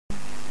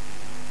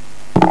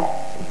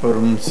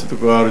परम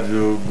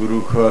सत्कारयोग गुरु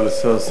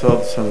खालसा साध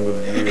संगत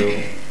जीओ।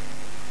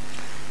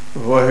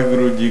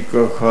 वाहिगुरु जी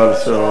का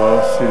खालसा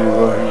श्री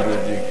वाहिगुरु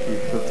जी की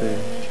फतेह।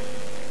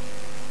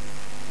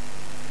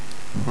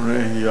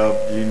 हुणे ही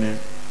आप जी ने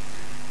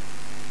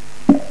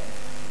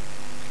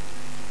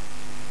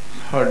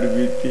हड्ड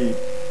बीती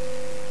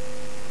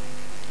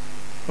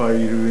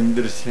भाई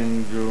रविंद्र सिंह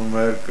जो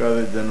अमेरिका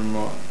दे जन्म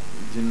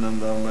जिन्हां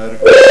दा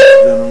अमेरिका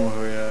जन्म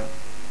होया,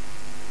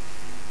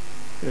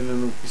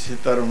 इन्हों किसी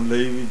धर्म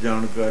लई भी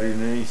जानकारी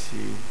नहीं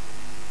सी।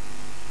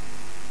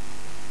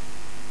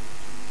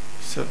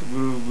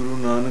 सतगुरु गुरु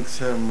नानक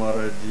साहब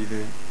महाराज जी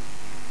दे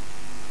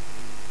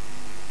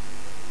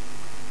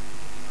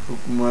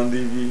हुक्मां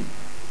दी भी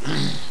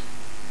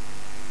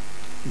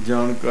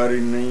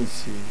जानकारी नहीं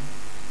सी।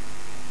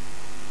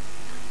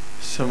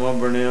 समा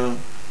बनया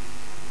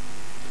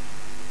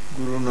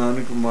गुरु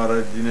नानक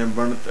महाराज जी ने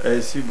बनत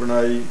ऐसी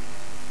बनाई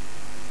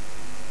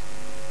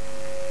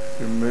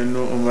कि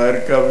मैनू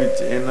अमेरिका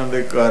विच इन्हां दे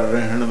घर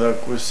रहन दा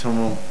कुछ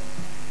समा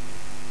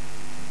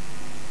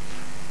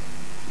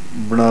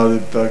बना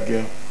दिता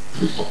गया।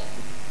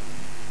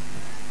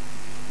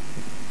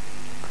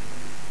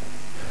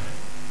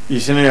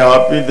 इसने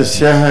आप ही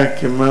दस्या है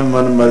कि मैं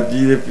मन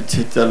मर्जी दे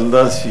पिछे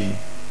चलदा सी।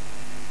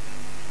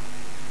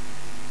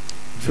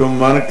 जो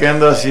मन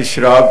कहंदा सी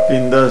शराब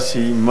पींदा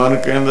सी, मन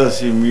कहंदा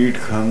सी मीट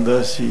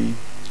खांदा सी,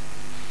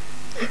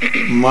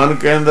 मन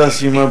कहंदा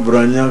सी मैं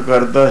बुराइयां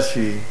करदा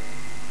सी,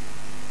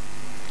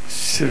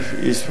 सिर्फ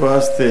इस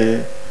वास्ते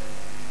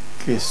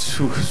कि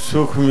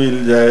सुख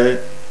मिल जाए,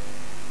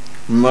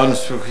 मन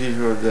सुखी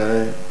हो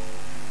जाए,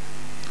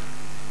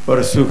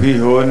 पर सुखी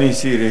हो नहीं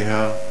सी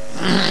रहा।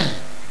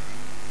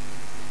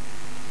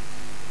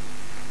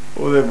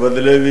 उहदे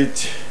बदले विच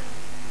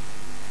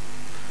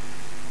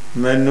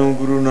मैनू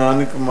गुरु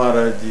नानक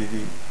महाराज जी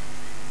की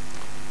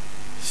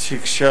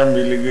शिक्षा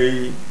मिल गई,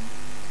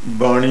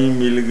 बाणी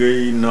मिल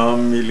गई, नाम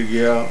मिल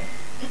गया।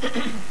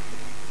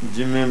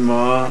 जिमें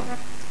माँ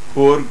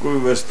होर कोई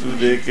वस्तु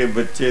दे के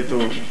बच्चे तो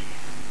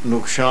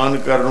नुकसान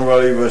करने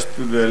वाली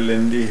वस्तु ले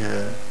लेंदी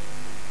है,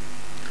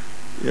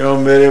 या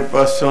मेरे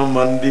पासों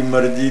मन की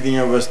मर्जी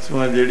दियां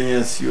वस्तुआं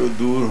जिहड़ियां सी वो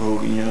दूर हो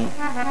गईयां।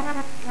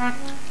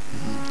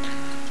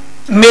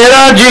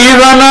 मेरा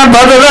जीवन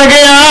बदल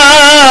गया,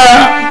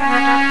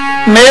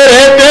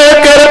 मेरे ते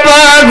कृपा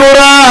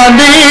गुरां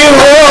दी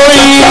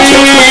होई।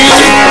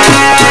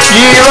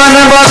 जीवन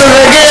बदल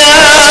गया,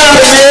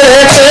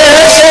 मेरे ते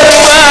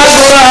कृपा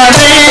गुरां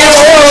दी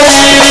होई।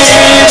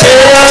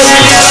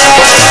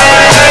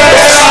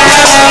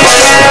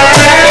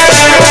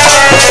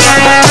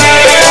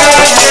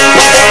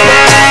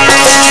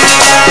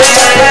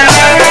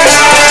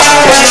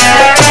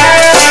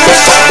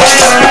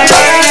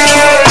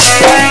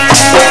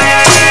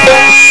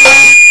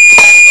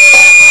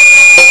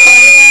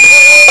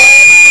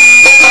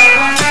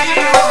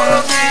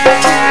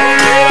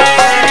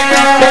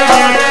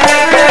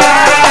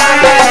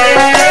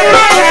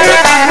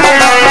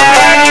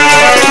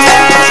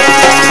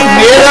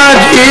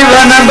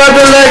 जीवन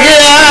बदल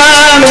गया,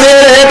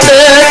 मेरे ते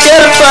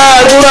कृपा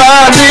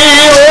गुरां दी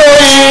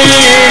होई।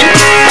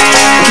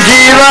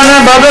 जीवन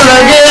बदल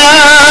गया,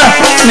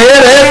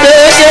 मेरे ते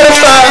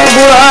कृपा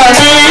गुरां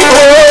दी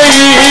होई।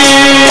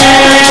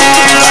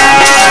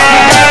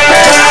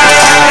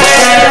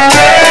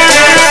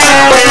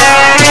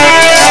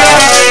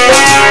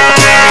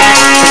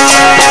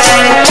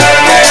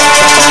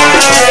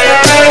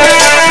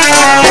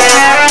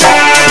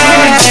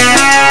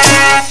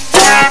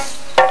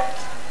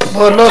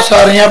 बोलो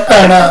सारियां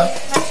भैणां।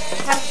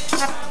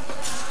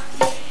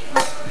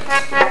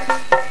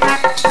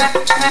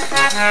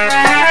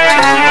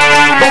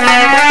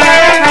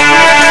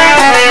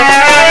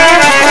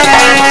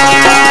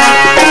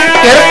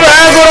 कृपा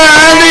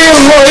गुरां दी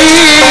होई,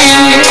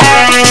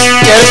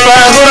 कृपा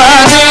गुरां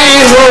दी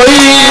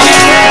होई,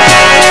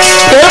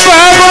 कृपा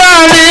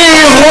गुरां दी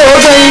हो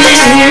गई,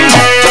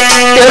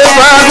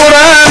 कृपा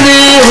गुरां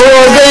दी हो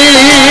गई।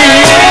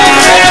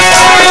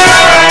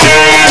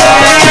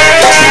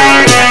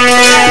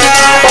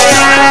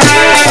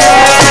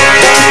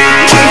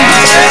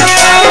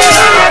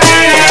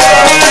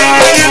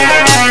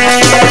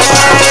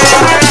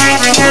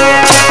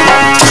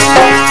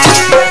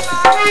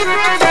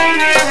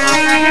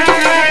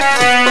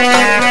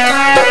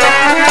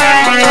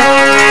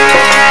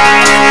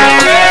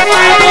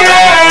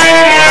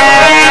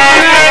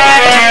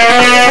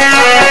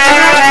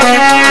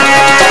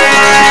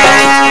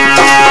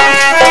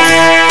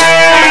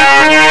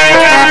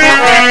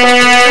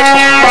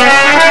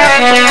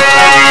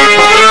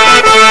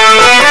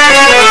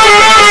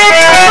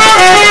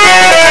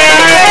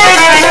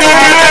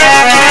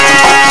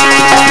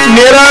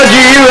 मेरा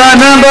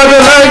जीवन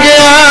बदल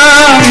गया,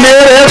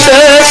 मेरे ते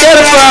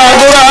कृपा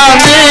गुरां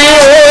दी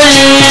होई।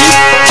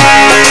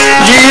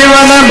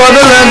 जीवन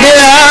बदल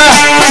गया,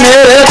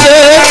 मेरे ते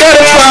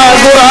कृपा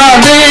गुरां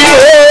दी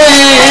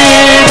होई।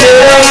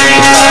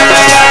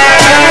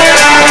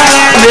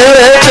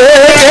 मेरे ते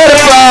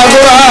कृपा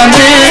गुरां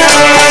दी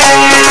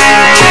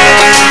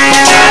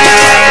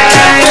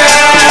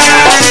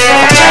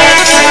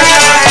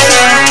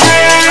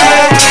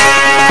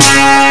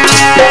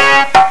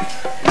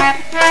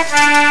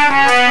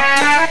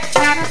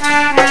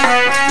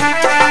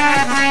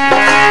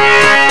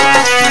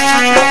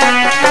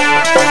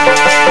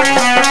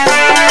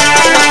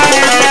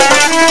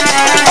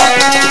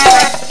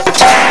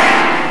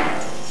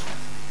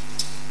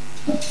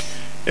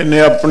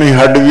इन्हें अपनी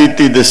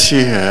हड्डबीती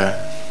दसी है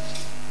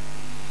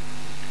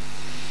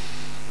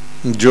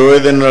जो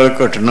इहदे नाल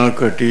घटना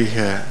घटी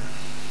है।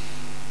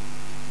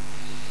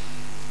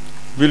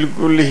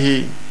 बिल्कुल ही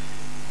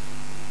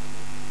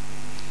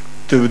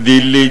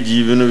तब्दीली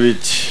जीवन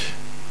विच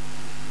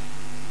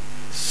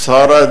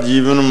सारा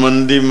जीवन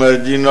मन की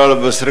मर्जी नाल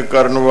बसर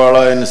करन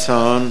वाला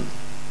इंसान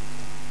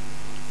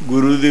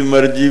गुरु की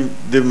मर्जी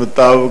के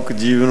मुताबिक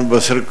जीवन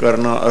बसर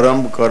करना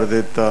आरंभ कर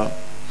देता।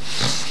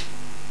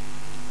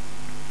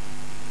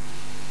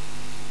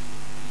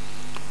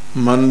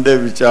 मन दे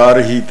विचार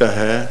ही तो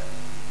है।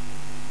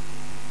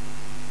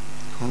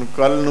 हुण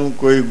कल नूं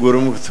कोई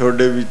गुरमुख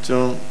थोड़े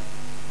विचों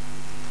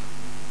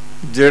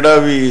जिहड़ा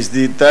भी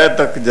इसकी तह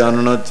तक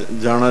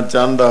जाना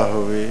चाहता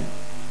होवे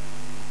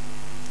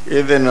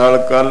इहदे नाल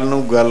कल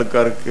नूं गल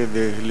करके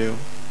देख लियो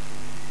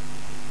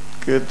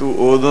कि तू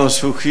उदों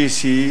सुखी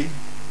सी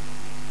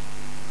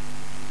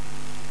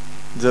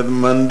जब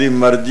मन की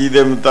मर्जी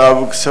के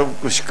मुताबिक सब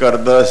कुछ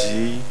करदा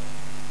सी,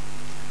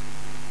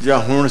 जां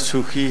हुण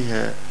सुखी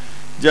है,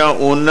 जां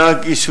ओना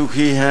की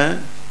सुखी है,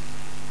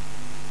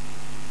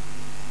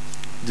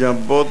 जां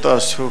बहुता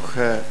सुख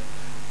है।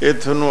 ये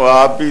तुहानूं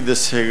आप ही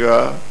दसेगा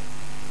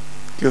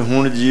कि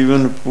हुण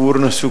जीवन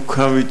पूर्ण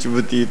सुखां विच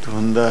बतीत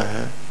हुंदा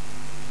है।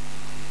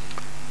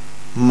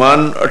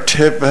 मन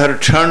अठे पहर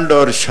ठंड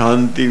और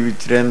शांति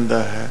विच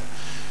रहिंदा है।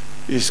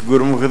 इस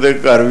गुरमुख दे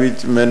घर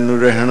विच मैनूं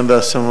रहण दा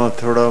समां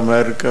थोड़ा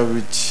अमेरिका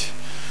विच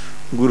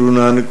गुरु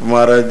नानक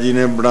महाराज जी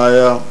ने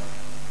बनाया।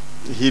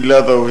 हीला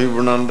तो वही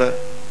बनांदा।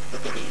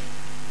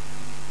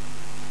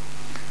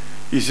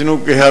 इसनूं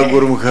कहा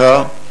गुरमुखा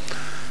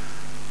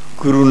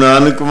गुरु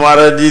नानक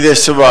महाराज जी दे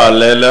सुभाअ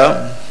लै ला,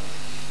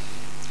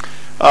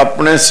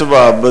 अपने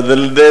सुभाअ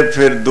बदल दे,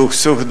 फिर दुख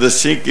सुख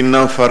दसी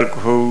कितना फर्क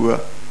होऊगा।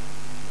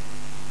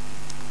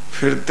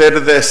 फिर तेरे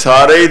दे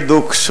सारे ही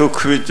दुख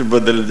सुख विच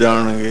बदल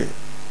जाणगे।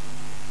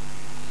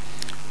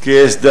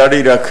 केस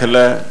दाढ़ी रख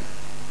लै।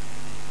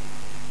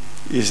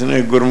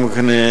 इसने गुरमुख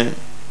ने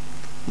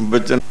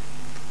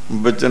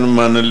बचन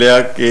मान लिया,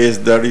 केस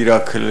दाढ़ी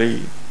रख ली।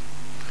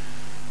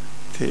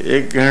 ते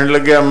एक कहन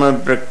लग्या मैं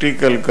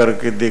प्रैक्टिकल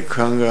करके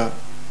देखांगा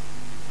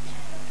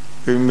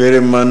कि मेरे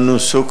मन नूं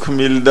सुख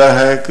मिलता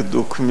है कि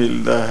दुख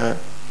मिलता है,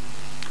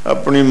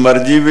 अपनी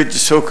मर्जी विच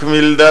सुख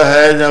मिलता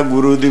है या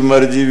गुरु की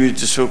मर्जी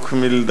विच सुख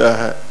मिलता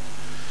है।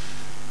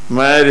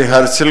 मैं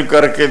रिहर्सल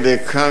करके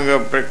देखांगा,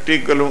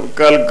 प्रैक्टिकल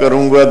कल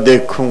करूँगा,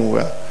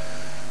 देखूँगा।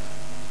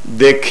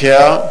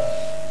 देखिया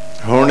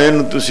हुण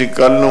इहनूं तुसीं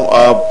कल नूं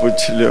आप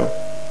पुछ लियो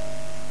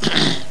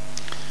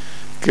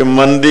कि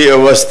मन की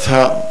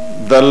अवस्था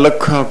दा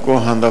लखां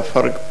कोहां दा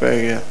फर्क पै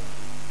गया।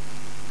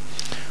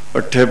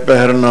 अठे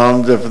पहर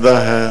नाम जपदा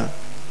है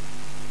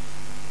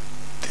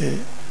ते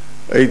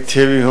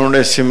इत्थे भी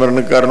हुण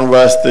सिमरन करन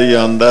वास्ते ही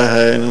आंदा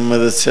है। इहनूं मैं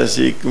दस्सिया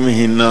सी 1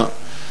 महीना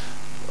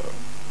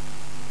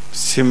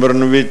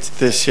सिमरन विच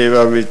ते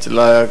सेवा विच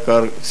लाया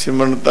कर।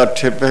 सिमरन तो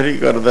अठे पहर ही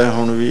करदा है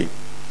हुण भी,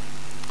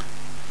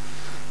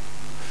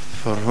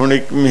 पर हुण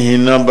 1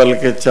 महीना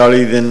बल्कि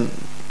 40 दिन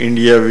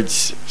इंडिया विच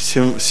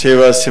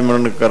सेवा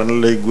सिमरन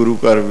करन लई गुरु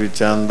घर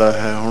विच आंदा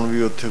है। हुण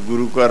भी उत्थे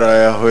गुरु घर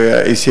आया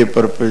होया इसे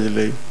परपज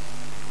लई।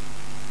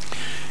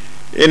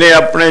 इन्हें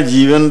अपने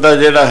जीवन का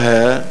जिहड़ा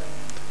है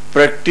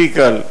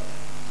प्रैक्टिकल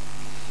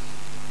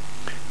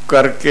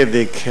करके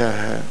देखा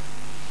है।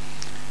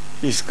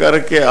 इस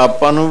करके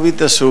आपां नूं भी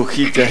तो सुख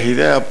ही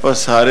चाहिए। आपां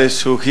सारे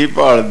सुख ही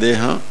भालदे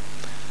हाँ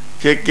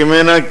कि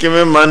किवें ना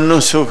किवें मन नूं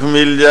सुख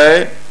मिल जाए।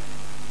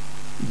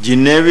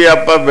 जिन्ने भी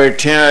आपां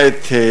बैठे हाँ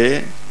इत्थे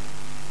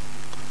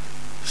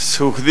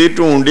सुख की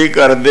ढूंढ ही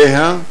करते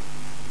हाँ।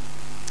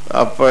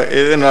 आप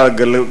इहदे नाल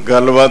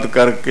गलबात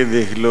करके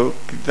देख लो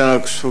कितना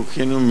सुख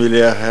इनू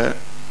मिलिया है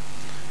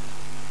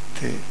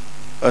ते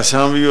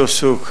असां भी उस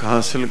सुख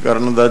हासिल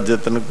करने का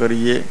यतन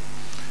करिए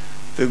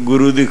ते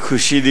गुरु की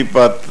खुशी की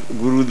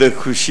गुरु दे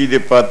खुशी के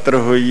पात्र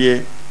होइए।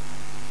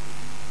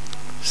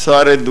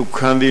 सारे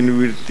दुखों की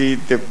निवृत्ति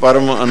ते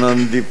परम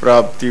आनंद की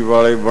प्राप्ति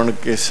वाले बन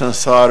के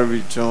संसार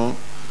विचों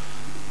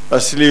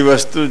असली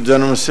वस्तु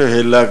जन्म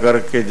सुहेला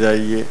करके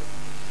जाइए।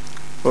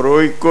 और वो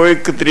कोई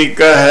एक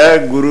तरीका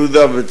है, गुरु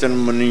का वचन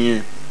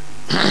मनीए।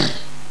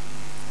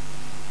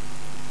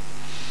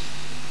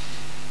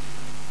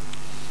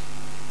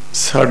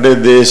 साडे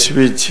देश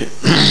विच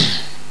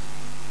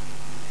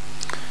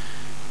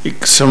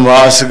एक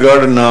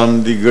समासगढ़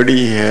नाम की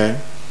गढ़ी है।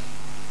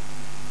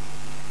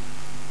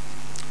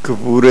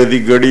 कपूरे की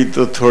गढ़ी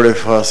तो थोड़े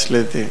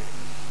फासले ते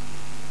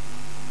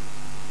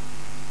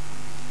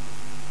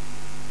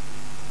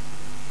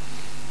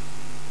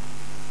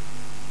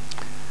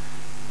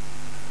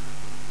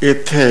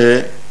इत्थे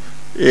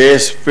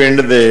इस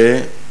पिंड दे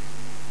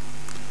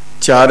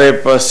चारे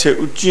पासे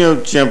उच्चियां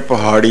उच्चियां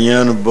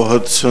पहाड़ियां न,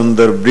 बहुत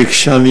सुंदर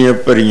वृक्षां दियां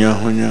भरियां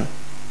होइयां।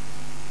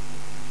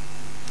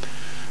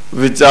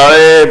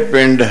 विचाले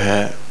पिंड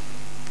है।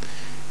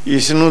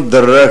 इसनूं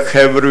दर्रा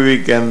खैबर भी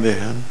कहंदे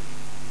हन।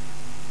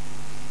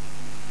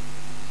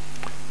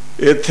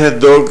 इत्थे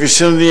दो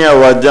किस्म दीयां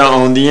आवाज़ां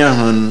आउंदियां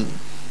हन।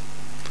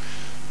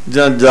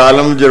 जां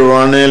जालम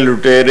जरवाने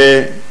लुटेरे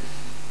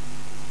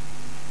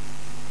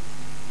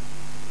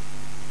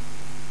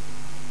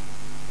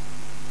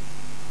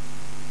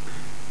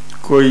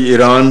कोई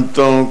ईरान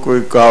तो,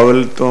 कोई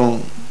काबल तो,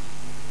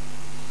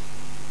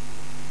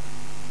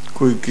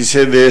 कोई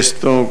किसी देश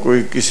तो,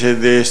 कोई किसी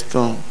देश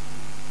तो।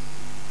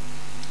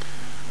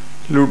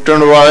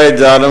 लुटण वाले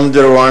जालम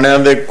जरवाणियां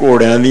दे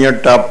घोड़ियां दियां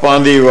टापां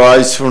दी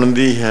आवाज़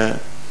सुनदी है,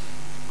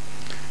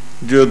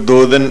 जो 2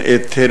 दिन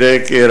इत्थे रह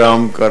के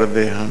आराम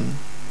करते हैं।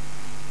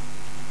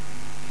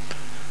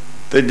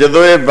 ते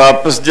जदों ये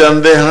वापस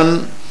जाते हैं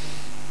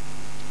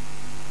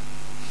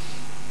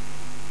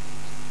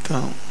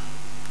तो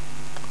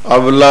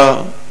अवला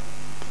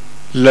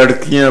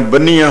लड़कियां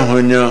बन्नियां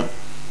होइयां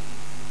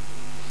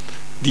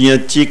दियां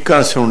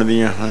चीकां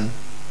सुनदियां हैं,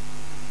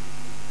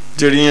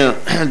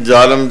 जिहड़ियां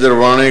जालम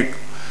जरवाणे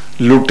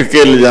लुट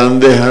के ले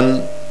जाते हैं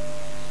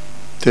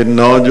ते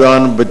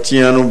नौजवान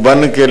बच्चियां नूं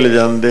बन के ले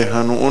जाते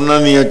हैं,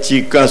 उन्हां दियां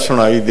चीकां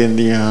सुनाई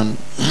देंदियां हैं।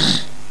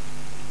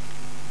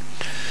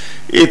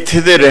 इत्थे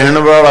दे रहन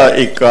वाला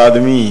एक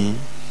आदमी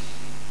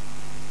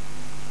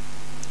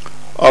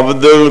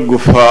अब्दुल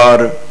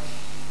गुफार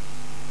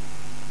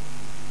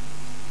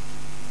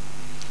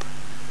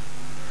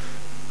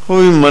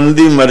कोई मन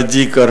की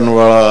मर्जी करने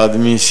वाला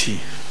आदमी सी।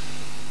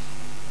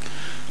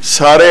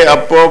 सारे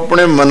आपो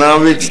अपने मनां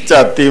विच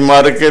झाती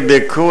मार के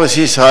देखो,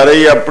 असी सारे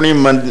ही अपनी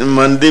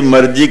मन की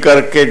मर्जी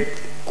करके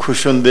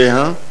खुश हुंदे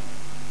हाँ,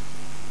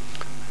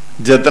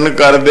 जतन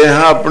करते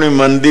हाँ अपनी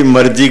मन की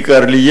मर्जी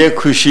कर लीए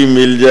खुशी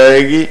मिल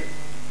जाएगी।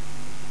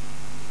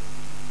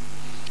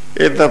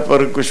 ये तो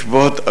पर कुछ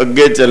बहुत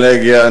अगे चले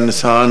गया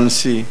इंसान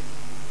सी,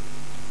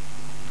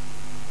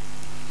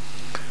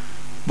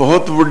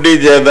 बहुत वड्डी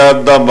जायदाद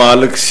का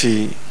मालिक सी।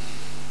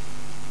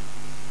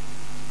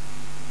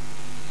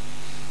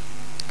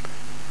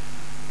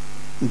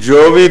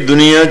 जो भी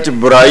दुनिया च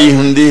बुराई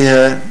हुंदी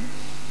है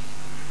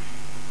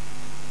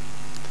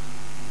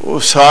वो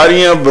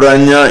सारियां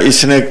बुराइयां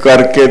इसने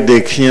करके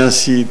देखियां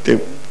सी ते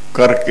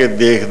करके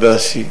देखदा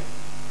सी।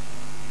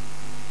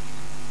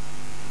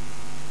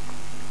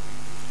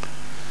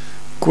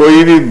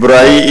 कोई भी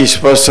बुराई इस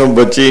पासों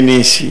बची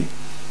नहीं सी।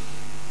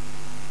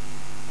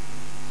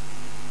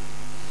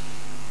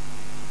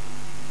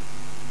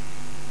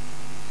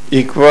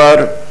 एक बार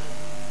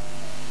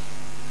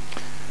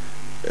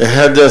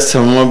यह जा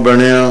समा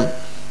बनया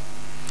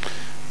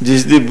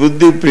जिसकी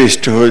बुद्धि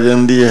भ्रिष्ट हो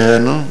जाती है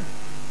ना,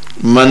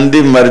 मन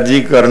की मर्जी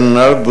करने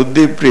नाल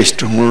बुद्धि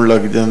भ्रिष्ट होने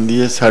लग जाती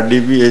है। साड़ी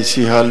भी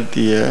ऐसी हालत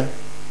ही है।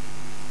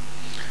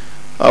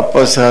 आप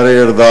सारे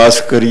अरदास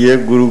करिए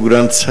गुरु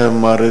ग्रंथ साहिब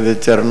महाराज के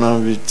चरणों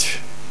विच,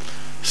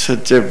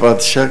 सच्चे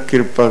पातशाह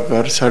कृपा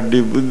कर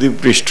साड़ी बुद्धि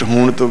भ्रिष्ट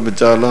होने तो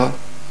बचा ला,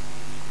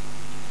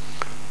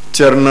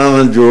 चरणों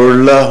नाल जोड़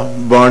ला,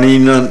 बाणी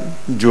नाल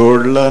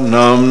जोड़ ला,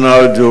 नाम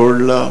नाल जोड़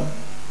ला।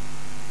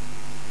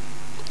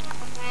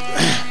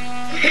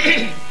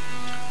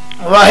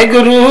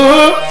 वाहिगुरु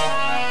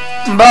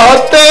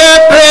बहुते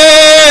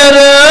फेर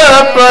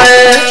पे,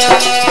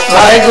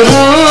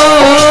 वाहिगुरु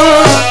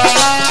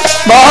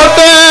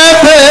बहुते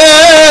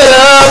फेर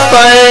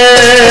पे।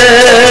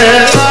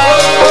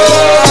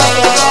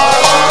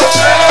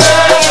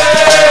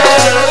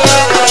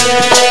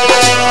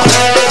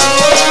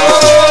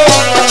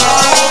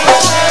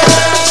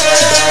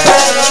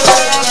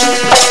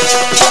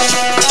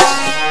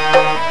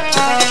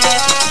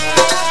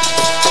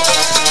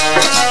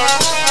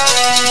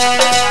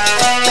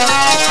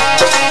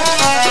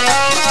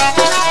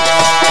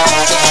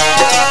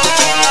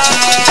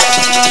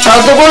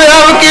 सतगुरु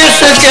अब किस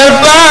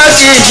कृपा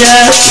कीजिए,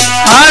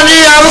 हाँ जी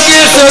अब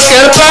किस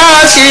कृपा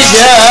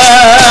कीजिए।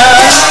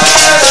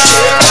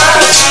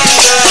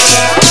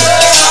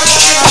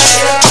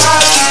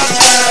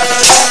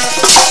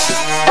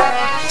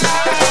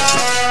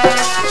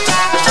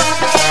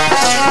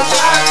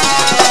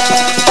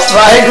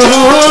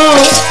 वाहिगुरु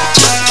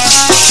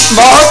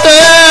बहुत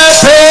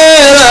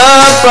फेर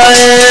पे,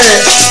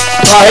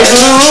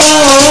 वाहिगुरु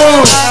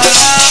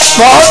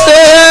बहुत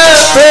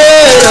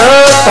फेर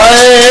पे।